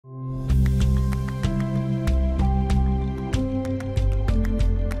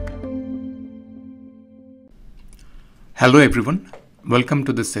Hello everyone, welcome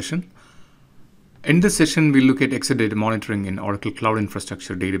to this session. In this session, we look at Exadata monitoring in Oracle Cloud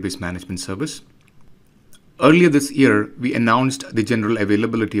Infrastructure Database Management Service. Earlier this year, we announced the general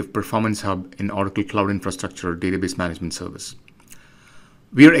availability of Performance Hub in Oracle Cloud Infrastructure Database Management Service.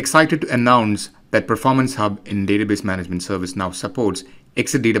 We are excited to announce that Performance Hub in Database Management Service now supports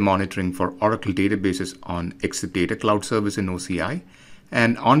Exadata monitoring for Oracle databases on Exadata Cloud Service in OCI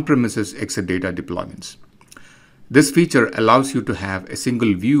and on-premises Exadata deployments. This feature allows you to have a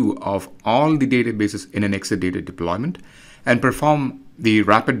single view of all the databases in an Exadata deployment and perform the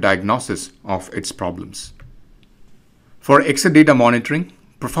rapid diagnosis of its problems. For Exadata monitoring,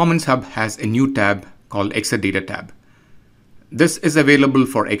 Performance Hub has a new tab called Exadata tab. This is available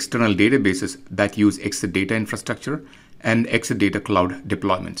for external databases that use Exadata infrastructure and Exadata cloud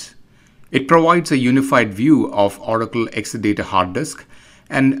deployments. It provides a unified view of Oracle Exadata hard disk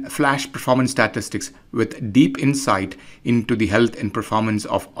and flash performance statistics with deep insight into the health and performance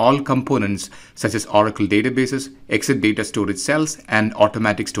of all components such as Oracle databases, Exadata storage cells, and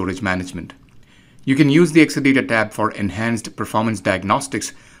automatic storage management. You can use the Exadata tab for enhanced performance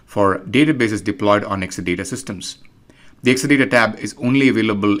diagnostics for databases deployed on Exadata systems. The Exadata tab is only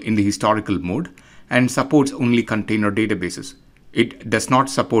available in the historical mode and supports only container databases. It does not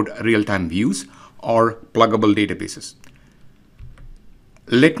support real-time views or pluggable databases.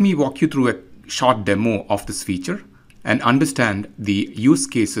 Let me walk you through a short demo of this feature and understand the use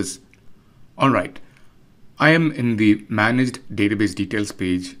cases. All right, I am in the Managed Database Details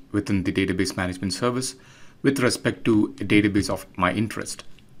page within the Database Management Service with respect to a database of my interest.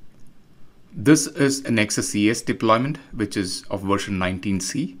 This is an XSCS deployment, which is of version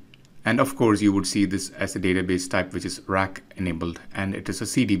 19C. And of course, you would see this as a database type, which is rack enabled, and it is a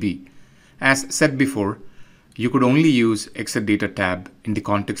CDB. As said before, you could only use Exadata tab in the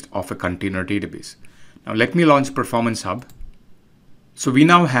context of a container database. Now let me launch Performance Hub. So we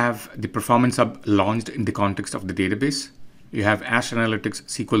now have the Performance Hub launched in the context of the database. You have Ash Analytics,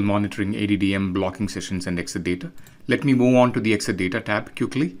 SQL Monitoring, ADDM, blocking sessions, and Exadata. Let me move on to the Exadata tab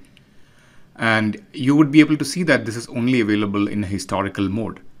quickly. And you would be able to see that this is only available in a historical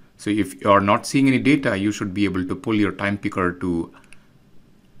mode. So if you are not seeing any data, you should be able to pull your time picker to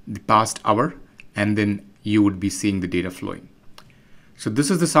the past hour, and then you would be seeing the data flowing. So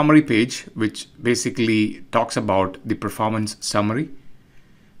this is the summary page, which basically talks about the performance summary.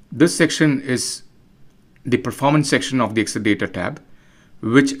 This section is the performance section of the Exadata tab,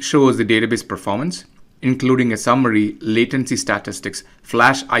 which shows the database performance, including a summary, latency statistics,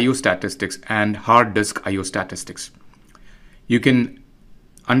 flash IO statistics, and hard disk IO statistics. You can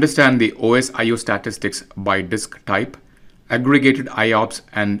understand the OS IO statistics by disk type, aggregated IOPS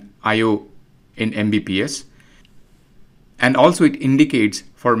and IO in Mbps, and also it indicates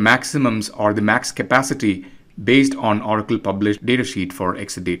for maximums or the max capacity based on Oracle published datasheet for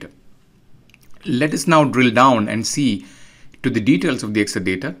Exadata. Let us now drill down and see to the details of the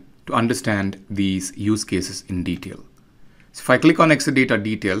Exadata to understand these use cases in detail. So if I click on Exadata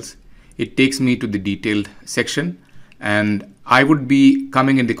details, it takes me to the detailed section, and I would be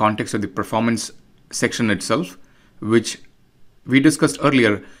coming in the context of the performance section itself, which we discussed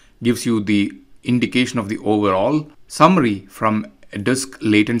earlier gives you the indication of the overall summary from a disk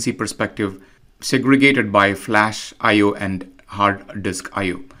latency perspective, segregated by flash IO and hard disk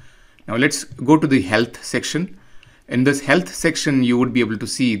IO. Now let's go to the health section. In this health section, you would be able to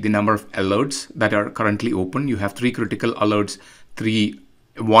see the number of alerts that are currently open. You have 3 critical alerts, 3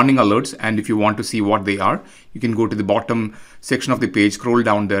 warning alerts, and if you want to see what they are, you can go to the bottom section of the page, scroll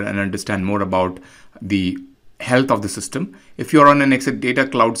down there and understand more about the health of the system. If you're on an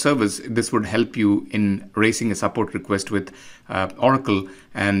Exadata cloud service, this would help you in raising a support request with Oracle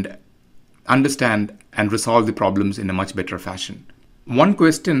and understand and resolve the problems in a much better fashion. One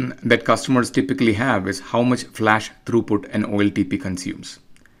question that customers typically have is how much flash throughput an OLTP consumes.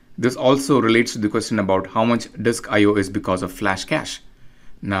 This also relates to the question about how much disk IO is because of flash cache.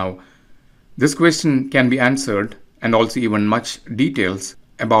 Now, this question can be answered, and also even much details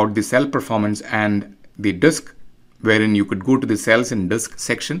about the cell performance and the disk, wherein you could go to the cells and disk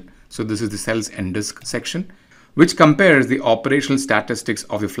section. So this is the cells and disk section, which compares the operational statistics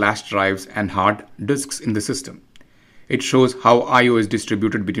of the flash drives and hard disks in the system. It shows how IO is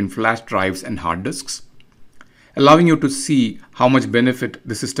distributed between flash drives and hard disks, allowing you to see how much benefit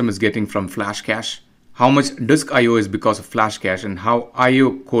the system is getting from flash cache, how much disk IO is because of flash cache, and how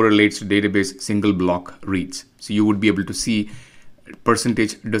IO correlates to database single block reads. So you would be able to see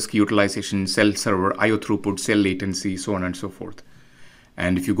percentage disk utilization, cell server, IO throughput, cell latency, so on and so forth.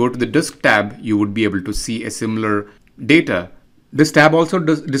 And if you go to the disk tab, you would be able to see a similar data This tab also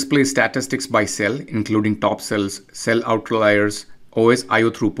displays statistics by cell, including top cells, cell outliers, OS IO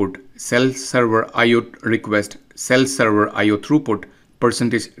throughput, cell server IO request, cell server IO throughput,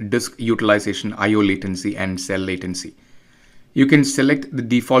 percentage disk utilization, IO latency, and cell latency. You can select the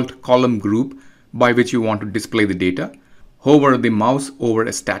default column group by which you want to display the data. Hover the mouse over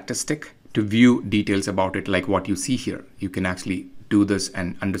a statistic to view details about it, like what you see here. You can actually do this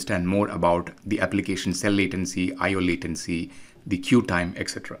and understand more about the application cell latency, IO latency, the queue time,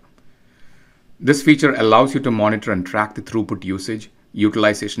 etc. This feature allows you to monitor and track the throughput usage,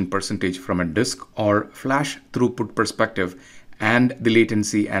 utilization percentage from a disk or flash throughput perspective, and the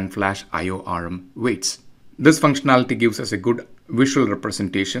latency and flash IO RM weights. This functionality gives us a good visual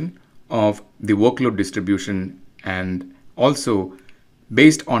representation of the workload distribution and also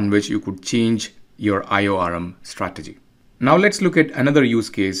based on which you could change your IO RM strategy. Now let's look at another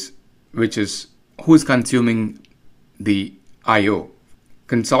use case, which is who is consuming the IO.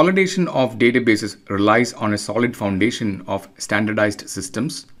 Consolidation of databases relies on a solid foundation of standardized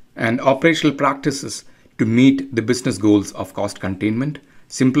systems and operational practices to meet the business goals of cost containment,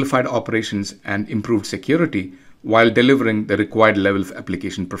 simplified operations, and improved security while delivering the required level of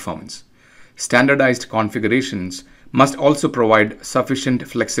application performance. Standardized configurations must also provide sufficient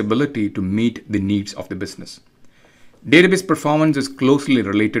flexibility to meet the needs of the business. Database performance is closely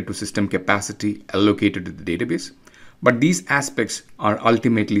related to system capacity allocated to the database, but these aspects are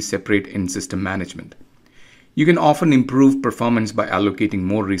ultimately separate in system management. You can often improve performance by allocating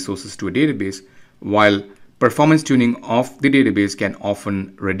more resources to a database, while performance tuning of the database can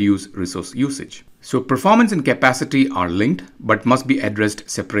often reduce resource usage. So performance and capacity are linked but must be addressed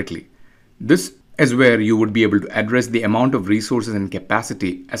separately. This is where you would be able to address the amount of resources and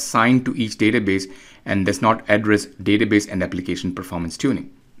capacity assigned to each database and does not address database and application performance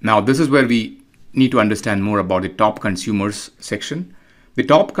tuning. Now, this is where we need to understand more about the top consumers section. The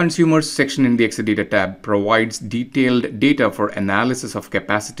top consumers section in the Exadata tab provides detailed data for analysis of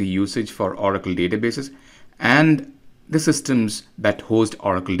capacity usage for Oracle databases and the systems that host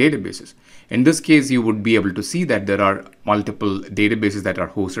Oracle databases. In this case, you would be able to see that there are multiple databases that are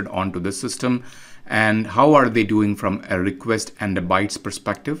hosted onto this system, and how are they doing from a request and a bytes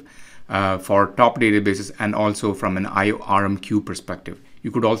perspective for top databases, and also from an IO RM queue perspective.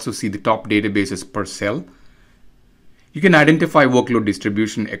 You could also see the top databases per cell. You can identify workload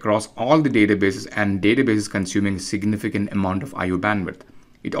distribution across all the databases and databases consuming a significant amount of IO bandwidth.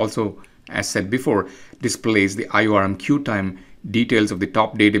 It also, as said before, displays the IO RM queue time, details of the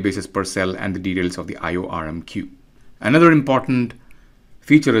top databases per cell, and the details of the IO RM queue. Another important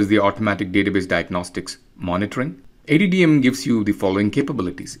feature is the automatic database diagnostics monitoring. ADDM gives you the following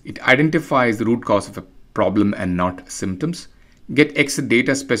capabilities. It identifies the root cause of a problem and not symptoms. Get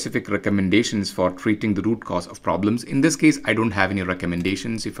Exadata specific recommendations for treating the root cause of problems. In this case, I don't have any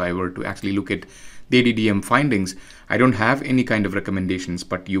recommendations. If I were to actually look at the ADDM findings, I don't have any kind of recommendations,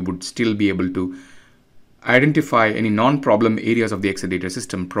 but you would still be able to identify any non-problem areas of the Exadata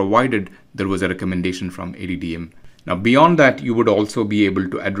system provided there was a recommendation from ADDM. Now, beyond that, you would also be able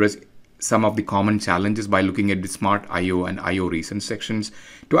to address some of the common challenges by looking at the Smart IO and IO recent sections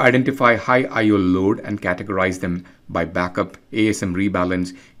to identify high IO load and categorize them by backup, ASM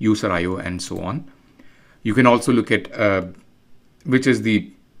rebalance, user IO, and so on. You can also look at which is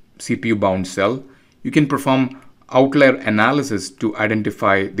the CPU bound cell. You can perform outlier analysis to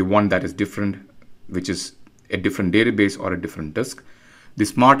identify the one that is different, which is a different database or a different disk. The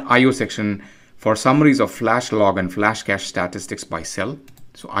Smart IO section for summaries of flash log and flash cache statistics by cell.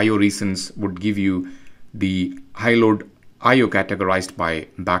 So IO recents would give you the high load IO categorized by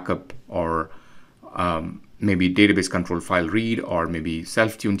backup or maybe database control file read or maybe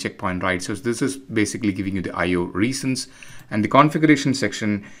self-tune checkpoint write. So this is basically giving you the IO recents, and the configuration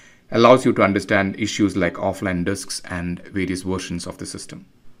section allows you to understand issues like offline disks and various versions of the system.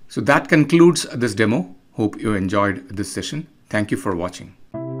 So that concludes this demo. Hope you enjoyed this session. Thank you for watching.